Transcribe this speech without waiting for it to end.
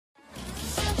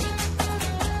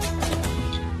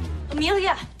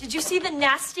Amelia, did you see the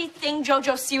nasty thing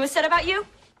Jojo Siwa said about you?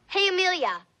 Hey,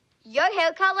 Amelia, your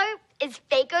hair color is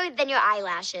faker than your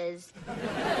eyelashes.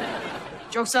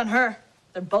 Joke's on her.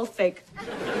 They're both fake.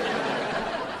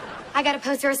 I gotta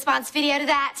post a response video to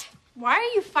that. Why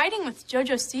are you fighting with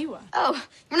Jojo Siwa? Oh,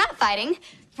 we're not fighting.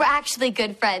 We're actually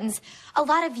good friends. A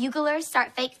lot of Yuglers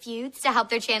start fake feuds to help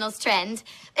their channels trend.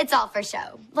 It's all for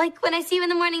show. Like when I see you in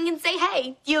the morning and say,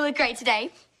 hey, you look great today.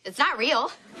 It's not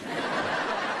real.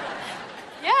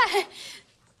 Yeah,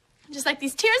 just like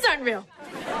these tears aren't real.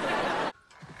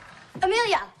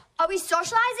 Amelia, are we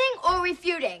socializing or are we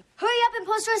feuding? Hurry up and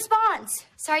post a response.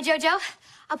 Sorry, Jojo.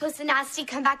 I'll post a nasty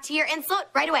come back to your insult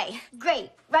right away. Great.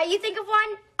 Right, you think of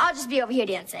one? I'll just be over here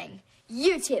dancing.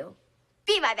 You two,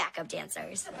 be my backup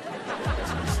dancers.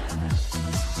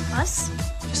 Us?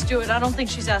 Just do it. I don't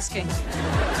think she's asking.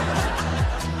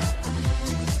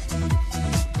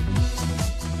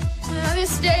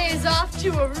 This day is off to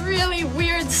a really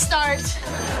weird start.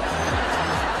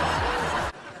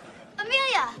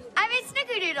 Amelia, I made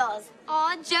snickerdoodles.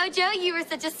 Aw, Jojo, you were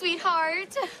such a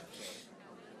sweetheart.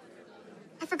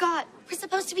 I forgot. We're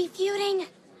supposed to be feuding.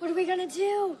 What are we gonna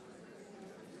do?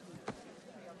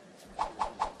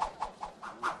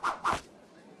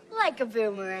 Like a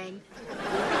boomerang.